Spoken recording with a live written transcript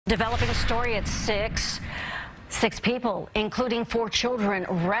Developing story at 6. 6 people, including 4 children,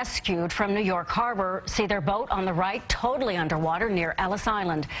 rescued from New York Harbor, see their boat on the right totally underwater near Ellis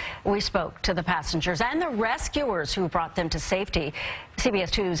Island. We spoke to the passengers and the rescuers who brought them to safety. CBS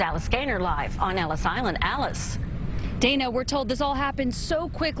 2's Alice Gaynor live on Ellis Island. Alice. Dana, we're told this all happened so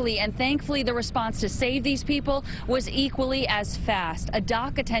quickly, and thankfully the response to save these people was equally as fast. A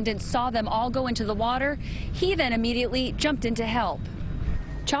dock attendant saw them all go into the water. He then immediately jumped in to help.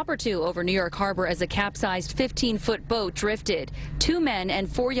 Chopper 2 over New York Harbor as a capsized 15-foot boat drifted. 2 men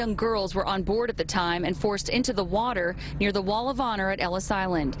and 4 young girls were on board at the time and forced into the water near the Wall of Honor at Ellis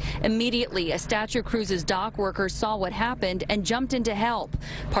Island. Immediately, a Statue Cruises dock worker saw what happened and jumped in to help.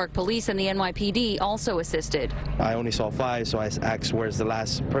 Park Police and the NYPD also assisted. I only saw 5, so I asked where's the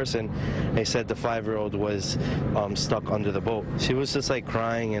last person. They said the 5-year-old was stuck under the boat. She was just like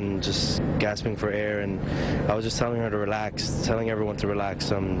crying and just gasping for air, and I was just telling her to relax, telling everyone to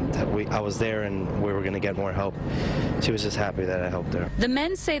relax. I was there and we were going to get more help. She was just happy that I helped her. The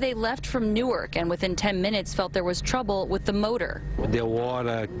men say they left from Newark and within 10 minutes felt there was trouble with the motor. The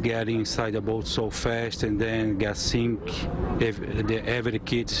water got inside the boat so fast and then got sink. Every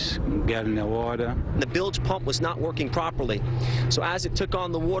kids got in the water. The bilge pump was not working properly. So as it took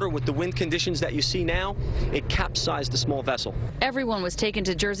on the water with the wind conditions that you see now, it capsized the small vessel. Everyone was taken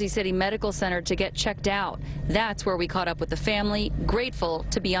to Jersey City Medical Center to get checked out. That's where we caught up with the family, grateful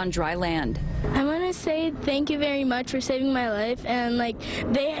to be on dry land. I want to say thank you very much for saving my life, and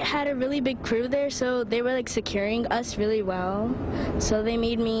they had a really big crew there, so they were securing us really well, so they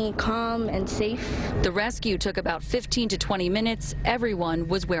made me calm and safe. The rescue took about 15 to 20 minutes. Everyone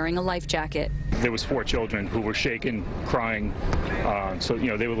was wearing a life jacket. There was 4 children who were shaking, crying, so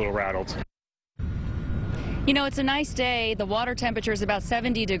they were a little rattled. You know, it's a nice day. The water temperature is about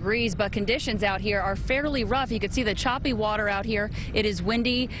 70 degrees, but conditions out here are fairly rough. You can see the choppy water out here. It is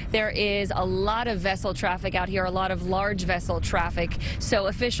windy. There is a lot of vessel traffic out here, a lot of large vessel traffic. So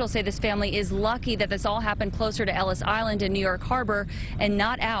officials say this family is lucky that this all happened closer to Ellis Island in New York Harbor and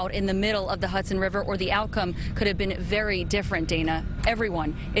not out in the middle of the Hudson River, or the outcome could have been very different, Dana.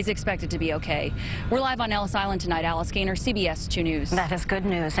 Everyone is expected to be okay. We're live on Ellis Island tonight. Alice Gaynor, CBS 2 News. That is good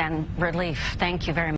news and relief. Thank you very much.